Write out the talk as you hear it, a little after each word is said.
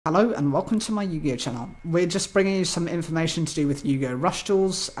Hello and welcome to my Yu-Gi-Oh channel. We're just bringing you some information to do with Yu-Gi-Oh Rush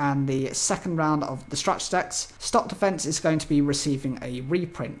Duels and the second round of the structure decks. Stock Defense is going to be receiving a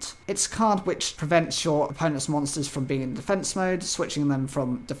reprint. It's a card which prevents your opponent's monsters from being in defense mode, switching them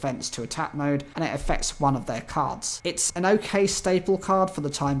from defense to attack mode, and it affects one of their cards. It's an okay staple card for the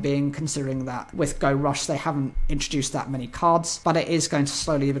time being, considering that with Go Rush they haven't introduced that many cards, but it is going to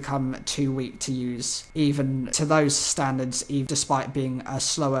slowly become too weak to use, even to those standards, even despite being a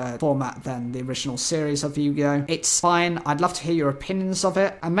slower format than the original series of Yu-Gi-Oh! It's fine. I'd love to hear your opinions of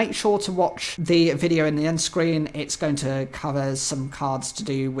it, and make sure to watch the video in the end screen. It's going to cover some cards to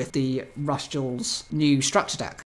do with the Rush Duels new structure deck.